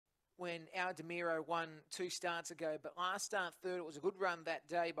when our Demiro won 2 starts ago, but last start third, it was a good run that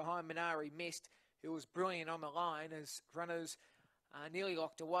day behind Minari Mist, who was brilliant on the line as runners nearly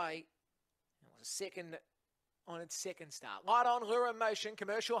locked away. It was a second on its second start. Light on, Lure in motion,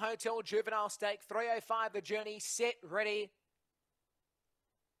 Commercial Hotel, Juvenile Stake, 3:05 the journey, set, ready.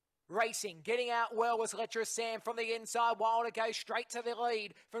 Racing, getting out well was Letra Sam from the inside. Wilder goes straight to the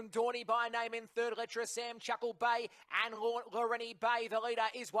lead from Dawny by name in third. Letra Sam, Chuckle Bay and Loreni Bay. The leader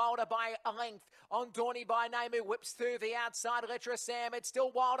is Wilder by a length on Dawny by name, who whips through the outside. Letra Sam, it's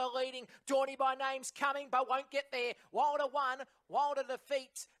still Wilder leading. Dawny by name's coming but won't get there. Wilder won. Wilder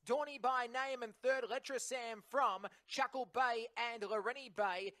defeats Dawny by name in third. Letra Sam from Chuckle Bay and Loreni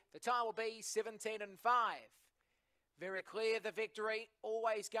Bay. The time will be 17-5. Very clear, the victory,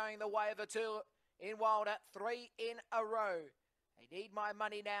 always going the way of the two in Wilder, 3 in a row. They need my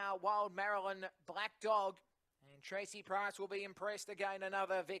money now, Wild Maryland, Black Dog, and Tracy Price will be impressed again,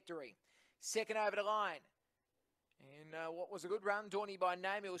 another victory. Second over the line. And what was a good run, Dawny by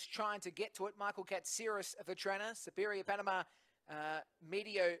name, he was trying to get to it. Michael Katsiris, the trainer, Superior Panama,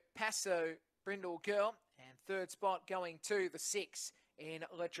 Medio Paso, Brindle Girl, and third spot going to the 6 in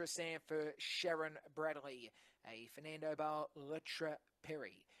Letra Sam for Sharon Bradley, a Fernando Bar Letra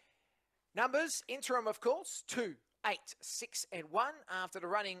Perry. Numbers, interim of course, 2, 8, 6 and 1 after the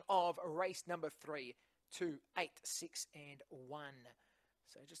running of race number 3, 2, 8, 6 and 1.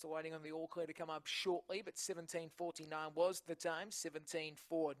 So just awaiting on the all clear to come up shortly, but 17:49 was the time,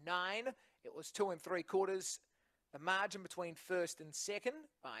 17:49. It was 2 3/4. The margin between first and second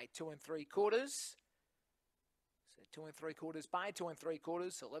by 2 3/4. So 2 3/4 by 2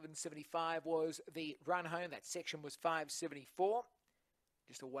 3/4. 11:75 was the run home. That section was 5:74.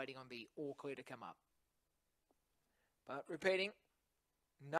 Just awaiting on the all clear to come up. But repeating,